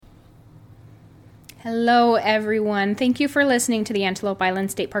Hello, everyone. Thank you for listening to the Antelope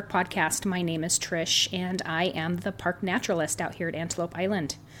Island State Park podcast. My name is Trish, and I am the park naturalist out here at Antelope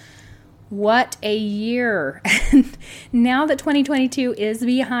Island. What a year! Now that 2022 is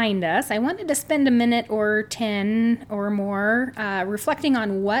behind us, I wanted to spend a minute or 10 or more reflecting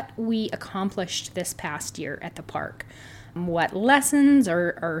on what we accomplished this past year at the park. What lessons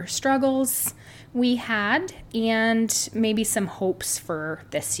or struggles we had, and maybe some hopes for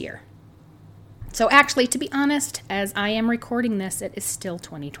this year. So actually, to be honest, as I am recording this, it is still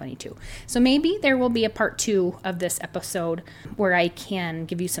 2022. So maybe there will be a part 2 of this episode where I can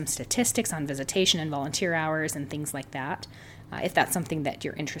give you some statistics on visitation and volunteer hours and things like that, if that's something that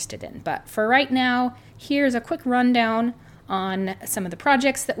you're interested in. But for right now, here's a quick rundown on some of the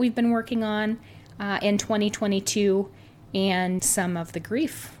projects that we've been working on in 2022 and some of the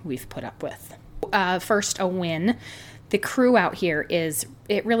grief we've put up with. First, a win. The crew out here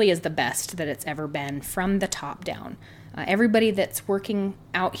it really is the best that it's ever been from the top down. Everybody that's working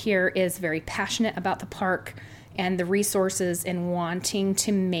out here is very passionate about the park and the resources and wanting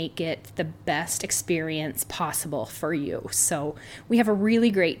to make it the best experience possible for you. So we have a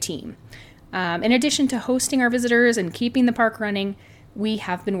really great team. In addition to hosting our visitors and keeping the park running, we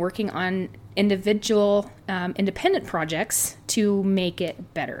have been working on individual, independent projects to make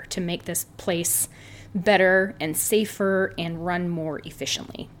it better, to make this place better and safer and run more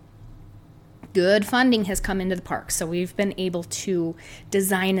efficiently. Good funding has come into the park, so we've been able to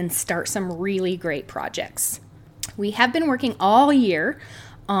design and start some really great projects. We have been working all year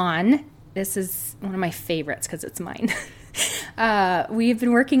on, this is one of my favorites because it's mine. We've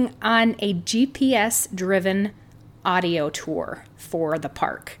been working on a GPS-driven audio tour for the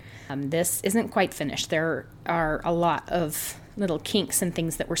park. This isn't quite finished. There are a lot of little kinks and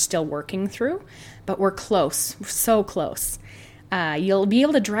things that we're still working through, but we're close. We're so close. You'll be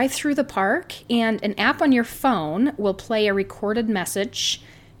able to drive through the park, and an app on your phone will play a recorded message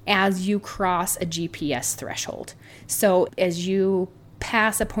as you cross a GPS threshold. So as you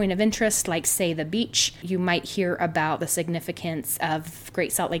pass a point of interest, like say the beach, you might hear about the significance of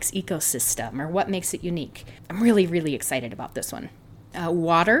Great Salt Lake's ecosystem or what makes it unique. I'm really, really excited about this one.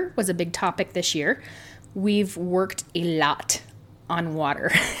 Water was a big topic this year. We've worked a lot on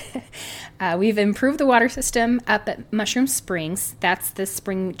water. We've improved the water system up at Mushroom Springs. That's the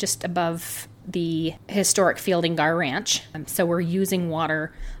spring just above the historic Fielding Gar Ranch. So we're using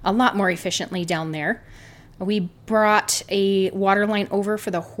water a lot more efficiently down there. We brought a water line over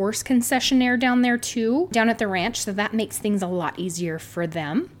for the horse concessionaire down there too, down at the ranch, so that makes things a lot easier for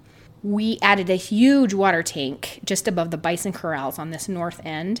them. We added a huge water tank just above the bison corrals on this north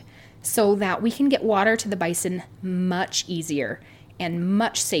end so that we can get water to the bison much easier and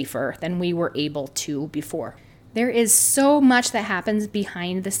much safer than we were able to before. There is so much that happens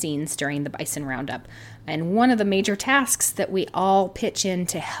behind the scenes during the bison roundup, and one of the major tasks that we all pitch in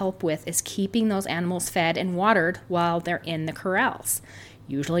to help with is keeping those animals fed and watered while they're in the corrals.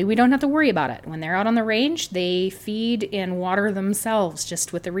 Usually we don't have to worry about it. When they're out on the range, they feed and water themselves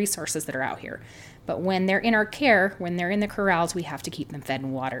just with the resources that are out here. But when they're in our care, when they're in the corrals, we have to keep them fed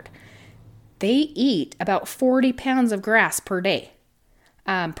and watered. They eat about 40 pounds of grass per day,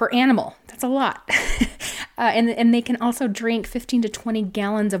 per animal. That's a lot. And they can also drink 15 to 20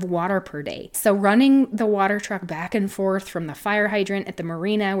 gallons of water per day. So running the water truck back and forth from the fire hydrant at the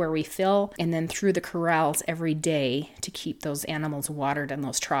marina where we fill and then through the corrals every day to keep those animals watered and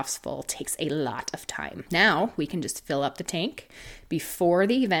those troughs full takes a lot of time. Now we can just fill up the tank before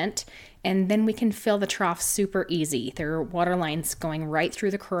the event, and then we can fill the troughs super easy. There are water lines going right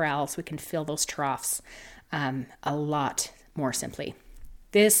through the corrals. We can fill those troughs a lot more simply.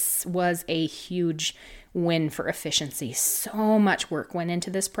 This was a huge win for efficiency. So much work went into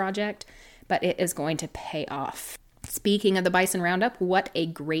this project, but it is going to pay off. Speaking of the bison roundup, what a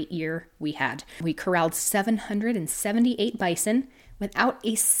great year we had. We corralled 778 bison without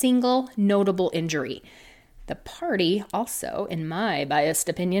a single notable injury. The party also, in my biased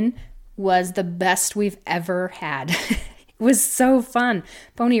opinion, was the best we've ever had. It was so fun.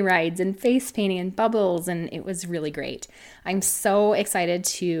 Pony rides and face painting and bubbles, and it was really great. I'm so excited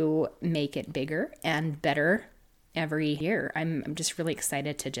to make it bigger and better every year. I'm just really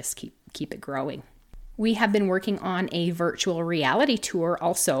excited to just keep it growing. We have been working on a virtual reality tour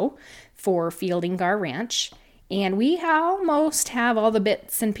also for Fielding Gar Ranch, and we almost have all the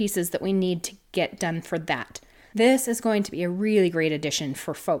bits and pieces that we need to get done for that. This is going to be a really great addition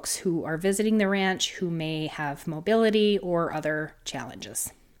for folks who are visiting the ranch who may have mobility or other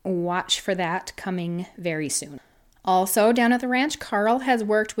challenges. Watch for that coming very soon. Also, down at the ranch, Carl has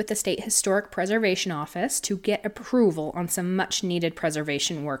worked with the State Historic Preservation Office to get approval on some much needed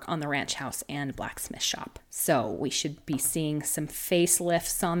preservation work on the ranch house and blacksmith shop. So we should be seeing some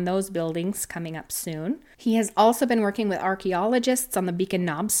facelifts on those buildings coming up soon. He has also been working with archaeologists on the Beacon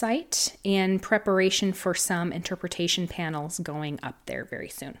Knob site in preparation for some interpretation panels going up there very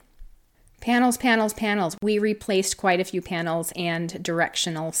soon. Panels. We replaced quite a few panels and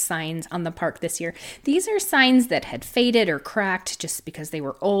directional signs on the park this year. These are signs that had faded or cracked just because they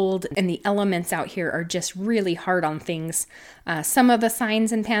were old, and the elements out here are just really hard on things. Some of the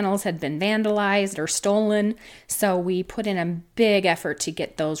signs and panels had been vandalized or stolen, so we put in a big effort to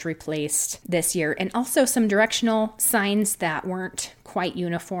get those replaced this year. And also some directional signs that weren't quite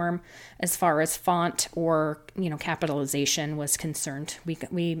uniform as far as font or, capitalization was concerned.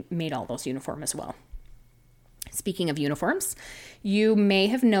 We made all those uniform as well. Speaking of uniforms, you may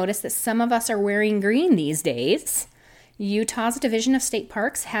have noticed that some of us are wearing green these days. Utah's Division of State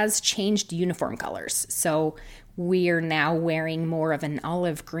Parks has changed uniform colors. So we are now wearing more of an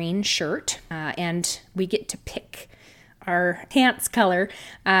olive green shirt, and we get to pick our pants color.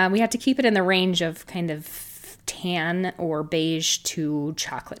 We have to keep it in the range of kind of tan or beige to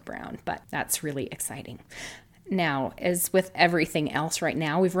chocolate brown, but that's really exciting. Now, as with everything else right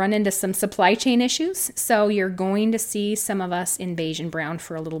now, we've run into some supply chain issues, so you're going to see some of us in beige and brown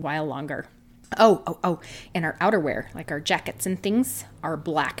for a little while longer. And our outerwear, like our jackets and things, are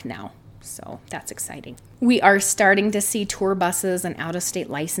black now. So that's exciting. We are starting to see tour buses and out-of-state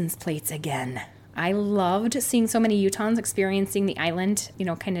license plates again. I loved seeing so many Utahns experiencing the island,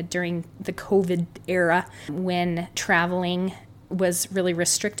 kind of during the COVID era when traveling was really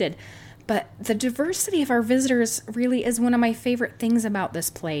restricted. But the diversity of our visitors really is one of my favorite things about this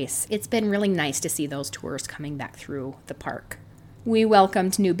place. It's been really nice to see those tours coming back through the park. We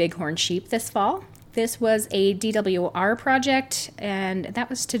welcomed new bighorn sheep this fall. This was a DWR project, and that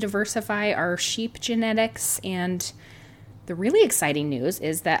was to diversify our sheep genetics. And the really exciting news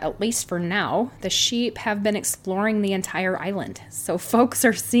is that, at least for now, the sheep have been exploring the entire island. So folks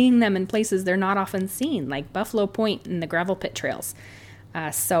are seeing them in places they're not often seen, like Buffalo Point and the gravel pit trails.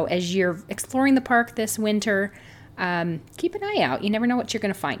 So as you're exploring the park this winter, keep an eye out. You never know what you're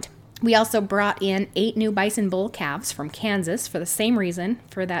going to find. We also brought in 8 new bison bull calves from Kansas for the same reason,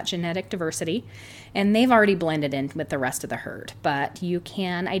 for that genetic diversity. And they've already blended in with the rest of the herd. But you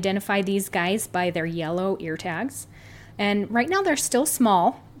can identify these guys by their yellow ear tags. And right now they're still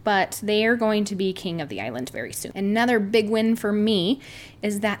small, but they are going to be king of the island very soon. Another big win for me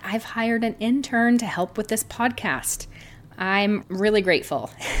is that I've hired an intern to help with this podcast. I'm really grateful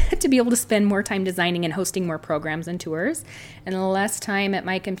to be able to spend more time designing and hosting more programs and tours and less time at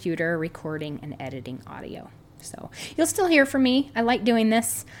my computer recording and editing audio. So you'll still hear from me. I like doing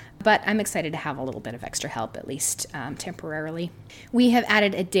this, but I'm excited to have a little bit of extra help, at least temporarily. We have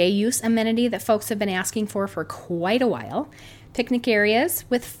added a day use amenity that folks have been asking for quite a while. Picnic areas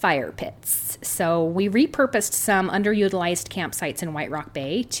with fire pits. So we repurposed some underutilized campsites in White Rock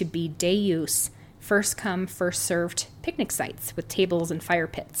Bay to be day use, first come, first served picnic sites with tables and fire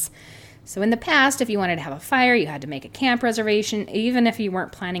pits. So in the past, if you wanted to have a fire, you had to make a camp reservation, even if you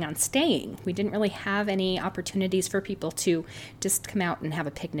weren't planning on staying. We didn't really have any opportunities for people to just come out and have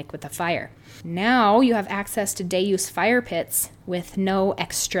a picnic with a fire. Now you have access to day-use fire pits with no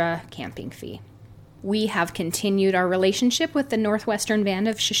extra camping fee. We have continued our relationship with the Northwestern Band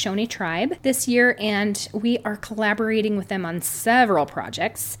of Shoshone Tribe this year, and we are collaborating with them on several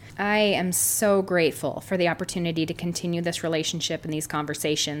projects. I am so grateful for the opportunity to continue this relationship and these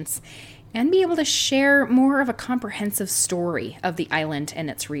conversations and be able to share more of a comprehensive story of the island and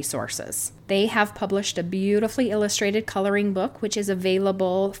its resources. They have published a beautifully illustrated coloring book, which is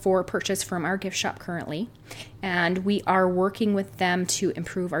available for purchase from our gift shop currently. And we are working with them to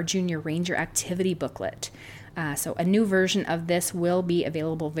improve our Junior Ranger activity booklet. So a new version of this will be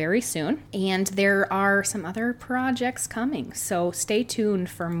available very soon. And there are some other projects coming. So stay tuned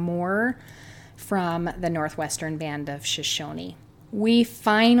for more from the Northwestern Band of Shoshone. We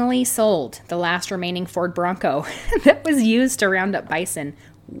finally sold the last remaining Ford Bronco that was used to round up bison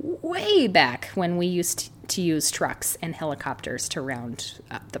way back when we used to use trucks and helicopters to round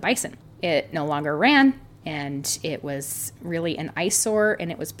up the bison. It no longer ran, and it was really an eyesore,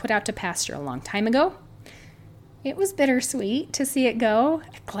 and it was put out to pasture a long time ago. It was bittersweet to see it go.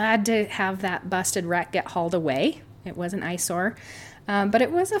 Glad to have that busted wreck get hauled away. It was an eyesore. But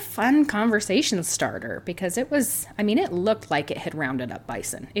it was a fun conversation starter because it looked like it had rounded up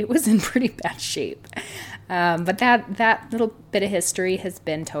bison. It was in pretty bad shape. But that little bit of history has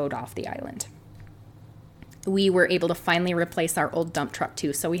been towed off the island. We were able to finally replace our old dump truck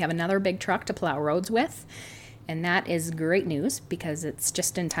too. So we have another big truck to plow roads with. And that is great news because it's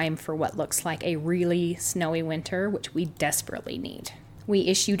just in time for what looks like a really snowy winter, which we desperately need. We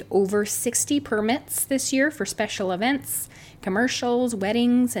issued over 60 permits this year for special events, commercials,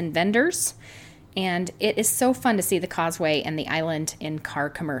 weddings, and vendors. And it is so fun to see the causeway and the island in car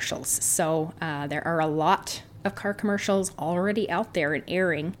commercials. So there are a lot of car commercials already out there and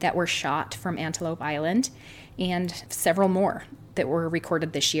airing that were shot from Antelope Island, and several more that were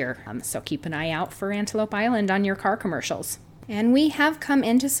recorded this year. So keep an eye out for Antelope Island on your car commercials. And we have come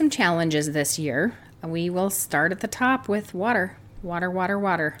into some challenges this year. We will start at the top with water.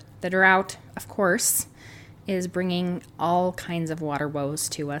 Water. The drought, of course, is bringing all kinds of water woes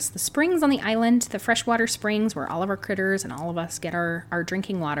to us. The springs on the island, the freshwater springs where all of our critters and all of us get our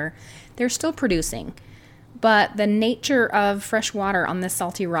drinking water, they're still producing. But the nature of fresh water on this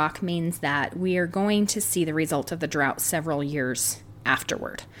salty rock means that we are going to see the result of the drought several years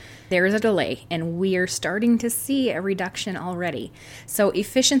afterward. There is a delay, and we are starting to see a reduction already. So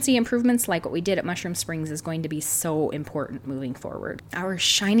efficiency improvements like what we did at Mushroom Springs is going to be so important moving forward. Our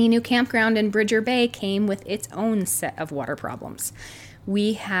shiny new campground in Bridger Bay came with its own set of water problems.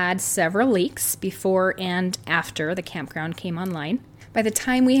 We had several leaks before and after the campground came online. By the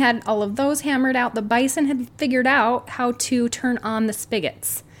time we had all of those hammered out, the bison had figured out how to turn on the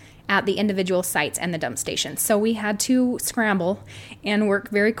spigots at the individual sites and the dump station. So we had to scramble and work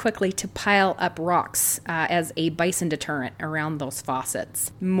very quickly to pile up rocks as a bison deterrent around those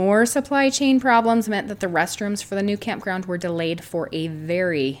faucets. More supply chain problems meant that the restrooms for the new campground were delayed for a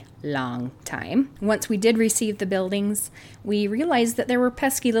very long time. Once we did receive the buildings, we realized that there were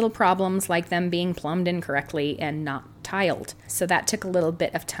pesky little problems like them being plumbed incorrectly and not tiled. So that took a little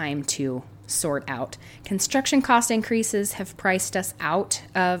bit of time to sort out. Construction cost increases have priced us out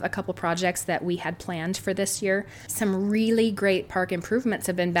of a couple projects that we had planned for this year. Some really great park improvements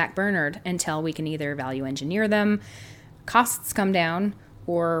have been backburnered until we can either value engineer them, costs come down,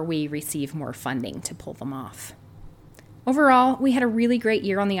 or we receive more funding to pull them off. Overall, we had a really great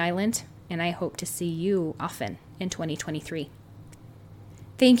year on the island, and I hope to see you often in 2023.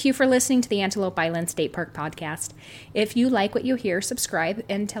 Thank you for listening to the Antelope Island State Park podcast. If you like what you hear, subscribe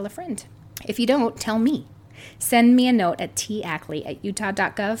and tell a friend. If you don't, tell me. Send me a note at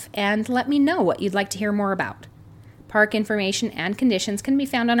tackley@utah.gov and let me know what you'd like to hear more about. Park information and conditions can be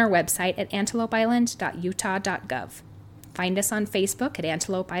found on our website at antelopeisland.utah.gov. Find us on Facebook at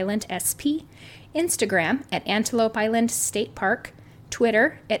Antelope Island SP, Instagram at Antelope Island State Park,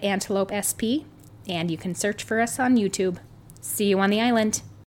 Twitter at Antelope SP, and you can search for us on YouTube. See you on the island.